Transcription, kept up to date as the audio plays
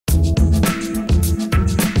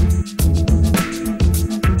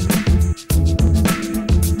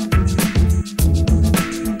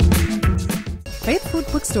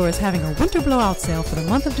Store is having a winter blowout sale for the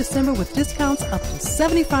month of December with discounts up to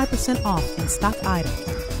 75% off in stock items.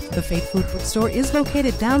 The Faith Food Store is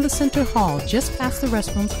located down the center hall just past the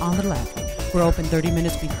restrooms on the left. We're open 30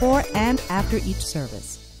 minutes before and after each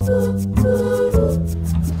service.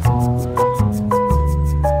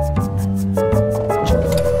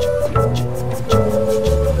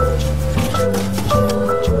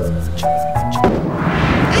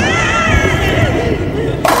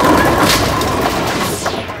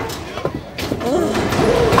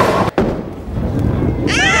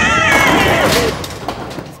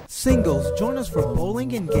 Singles, join us for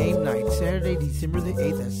bowling and game night Saturday, December the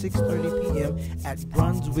 8th at 6:30 p.m. at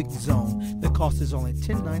Brunswick Zone. The cost is only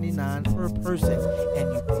 $10.99 per person,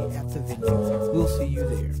 and you pay at the venue. We'll see you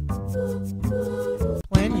there.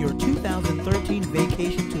 Plan your 2013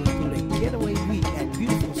 vacation to include a getaway week at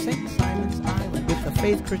beautiful St. Simon's Island with the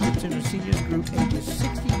Faith Christian Center Seniors Group ages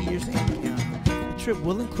 60 years and counting. The trip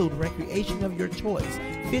will include recreation of your choice,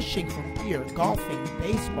 fishing from pier, golfing,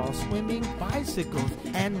 baseball, swimming, bicycles,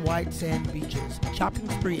 and white sand beaches. Shopping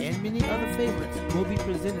spree and many other favorites will be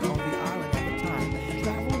presented on the island at the time.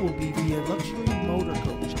 Travel will be via luxury motor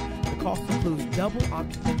coach. The cost includes double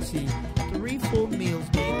occupancy, 3 full meals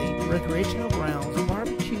daily, recreational grounds,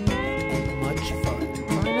 barbecue, and much fun.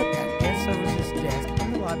 Sign up at guest services desk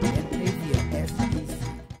in the lobby and pay via SEC.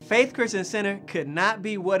 Faith Christian Center could not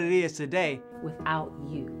be what it is today without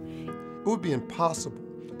you. It would be impossible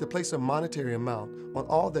to place a monetary amount on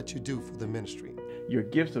all that you do for the ministry. Your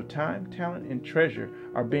gifts of time, talent, and treasure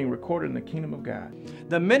are being recorded in the kingdom of God.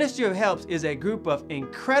 The Ministry of Helps is a group of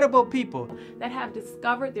incredible people that have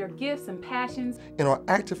discovered their gifts and passions and are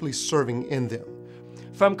actively serving in them.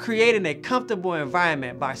 From creating a comfortable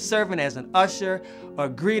environment by serving as an usher or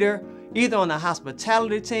greeter, either on the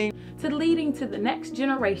hospitality team, to leading to the next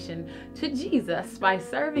generation to Jesus by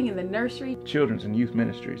serving in the nursery, children's and youth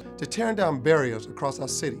ministries, to tearing down barriers across our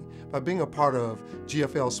city by being a part of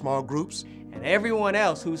GFL small groups, and everyone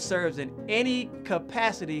else who serves in any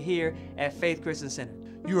capacity here at Faith Christian Center.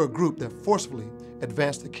 You are a group that forcefully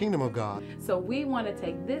advanced the kingdom of God. So we want to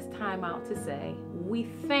take this time out to say, we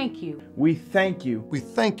thank you. We thank you. We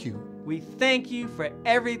thank you. We thank you for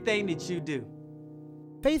everything that you do.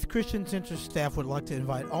 Faith Christian Center staff would like to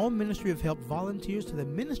invite all Ministry of Help volunteers to the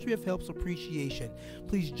Ministry of Help's Appreciation.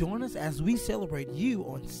 Please join us as we celebrate you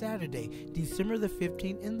on Saturday, December the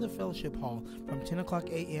 15th in the Fellowship Hall from 10 o'clock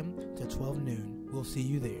a.m. to 12 noon. We'll see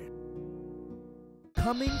you there.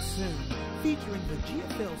 Coming soon, featuring the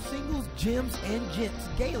GFL Singles, Gems, and Gents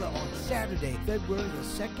Gala on Saturday, February the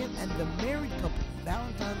 2nd, and the Married Couple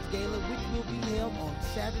Valentine's Gala, which will be held on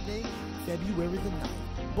Saturday, February the 9th.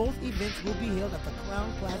 Both events will be held at the Crown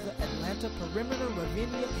Plaza, Atlanta Perimeter,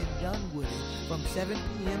 Ravinia, and Dunwoody from 7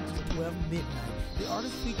 p.m. to 12 midnight. The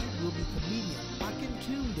artist featured will be comedian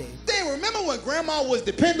Akintunde. Hey, remember when Grandma was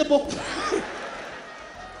dependable?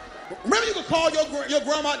 Remember you could call your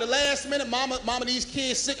grandma at the last minute, mama, these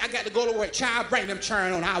kids sick, I got to go to work. Child, bring them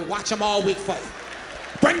churn on. I'll watch them all week for you.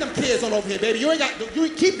 Bring them kids on over here, baby. You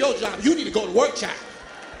keep your job. You need to go to work, child.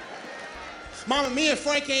 Mama, me and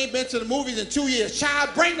Frank ain't been to the movies in 2 years.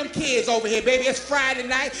 Child, bring them kids over here, baby. It's Friday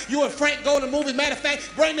night. You and Frank go to the movies. Matter of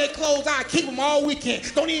fact, bring their clothes out. Keep them all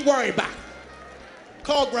weekend. Don't even worry about it.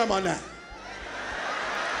 Call Grandma now.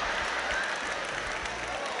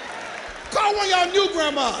 Call one of y'all new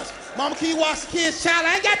grandmas. Mama, can you watch the kids? Child,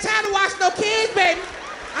 I ain't got time to watch no kids, baby.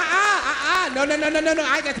 No. I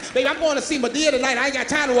ain't got, baby, I'm going to see Madea tonight. I ain't got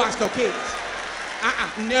time to watch no kids.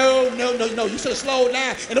 No. You should have slowed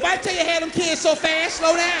down. And nobody tell you had them kids so fast.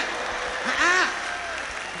 Slow down.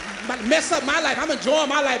 I'm about to mess up my life. I'm enjoying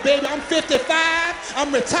my life, baby. I'm 55.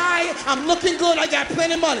 I'm retired. I'm looking good. I got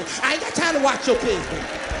plenty of money. I ain't got time to watch your kids, baby.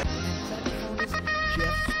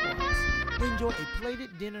 Enjoy a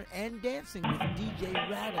plated dinner and dancing with DJ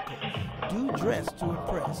Radical. Do dress to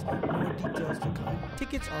impress. More details to come.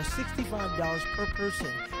 Tickets are $65 per person.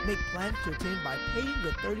 Make plans to attend by paying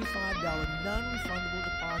the $35 non-refundable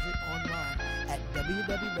deposit online at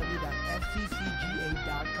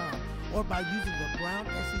www.fccga.com or by using the brown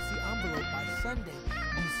SEC envelope by Sunday,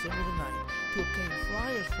 December the 9th. To obtain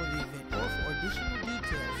flyers for the event or for additional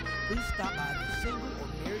details, please stop by the single or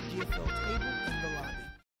married GFL table in the lobby.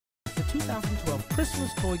 The 2012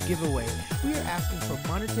 Christmas Toy Giveaway. We are asking for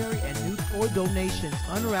monetary and new toy donations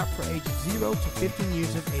unwrapped for ages 0 to 15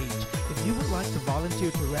 years of age. If you would like to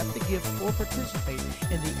volunteer to wrap the gifts or participate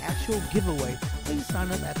in the actual giveaway, please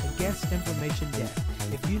sign up at the guest information desk.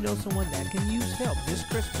 If you know someone that can use help this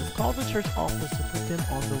Christmas, call the church office to put them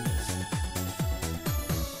on the list.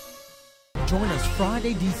 Join us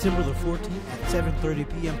Friday, December the 14th at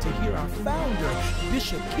 7:30 p.m. to hear our founder,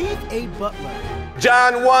 Bishop Keith A. Butler.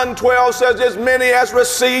 John 1:12 says, as many as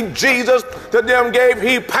received Jesus, to them gave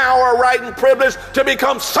he power, right, and privilege to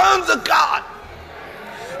become sons of God.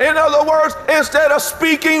 In other words, instead of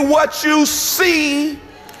speaking what you see,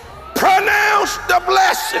 pronounce the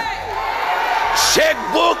blessing.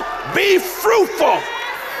 Checkbook, be fruitful,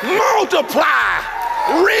 multiply,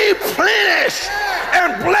 replenish,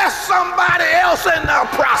 and bless somebody else in the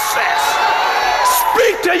process.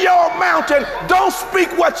 Speak to your mountain. Don't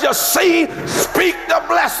speak what you see. Speak the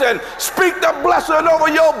blessing. Speak the blessing over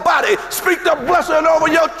your body. Speak the blessing over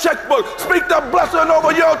your checkbook. Speak the blessing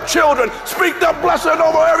over your children. Speak the blessing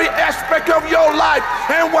over every aspect of your life,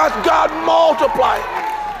 and watch God multiply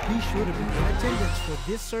it. Be sure to be in attendance for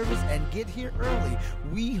this service and get here early.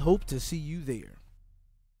 We hope to see you there.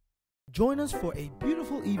 Join us for a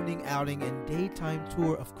beautiful evening outing and daytime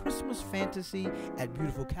tour of Christmas Fantasy at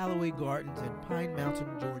beautiful Callaway Gardens in Pine Mountain,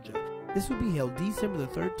 Georgia. This will be held December the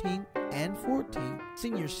 13th and 14th.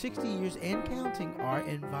 Seniors 60 years and counting are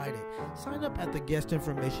invited. Sign up at the guest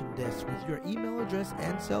information desk with your email address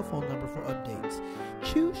and cell phone number for updates.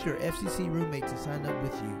 Choose your FCC roommate to sign up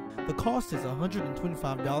with you. The cost is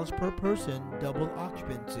 $125 per person, double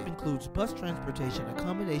occupancy. Includes bus transportation,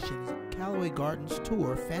 accommodations, Callaway Gardens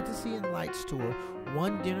tour, Fantasy and Lights tour,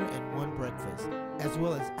 one dinner and one breakfast, as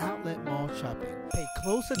well as outlet mall shopping. Pay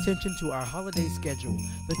close attention to our holiday schedule.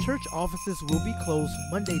 The church offices will be closed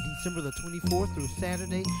Monday, December the 24th through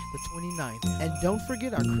Saturday the 29th. And don't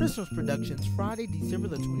forget our Christmas productions Friday, December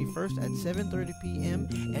the 21st at 7:30 p.m.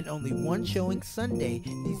 and only one showing Sunday,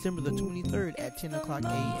 December the 23rd at 10 o'clock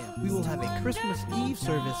a.m. We will have a Christmas Eve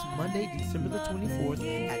service Monday, December the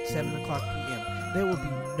 24th at 7 o'clock p.m. There will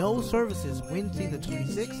be no services Wednesday the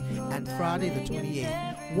 26th and Friday the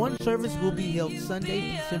 28th. One service will be held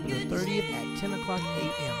Sunday, December the 30th at 10 o'clock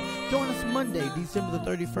a.m. Join us Monday, December the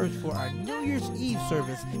 31st for our New Year's Eve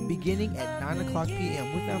service beginning at 9 o'clock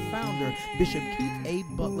p.m. with our founder, Bishop Keith A.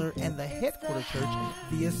 Butler, and the headquarters church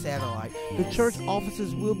via satellite. The church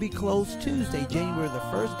offices will be closed Tuesday, January the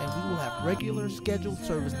 1st, and we will have regular scheduled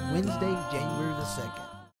service Wednesday, January the 2nd.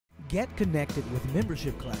 Get connected with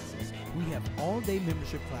membership classes. We have all-day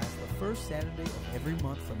membership class the first Saturday of every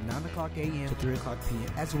month from 9 o'clock a.m. to 3 o'clock p.m.,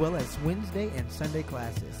 as well as Wednesday and Sunday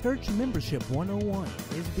classes. Church Membership 101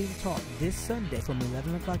 is being taught this Sunday from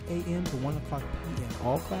 11 o'clock a.m. to 1 o'clock p.m.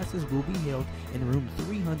 All classes will be held in room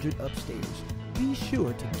 300 upstairs. Be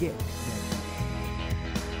sure to get connected.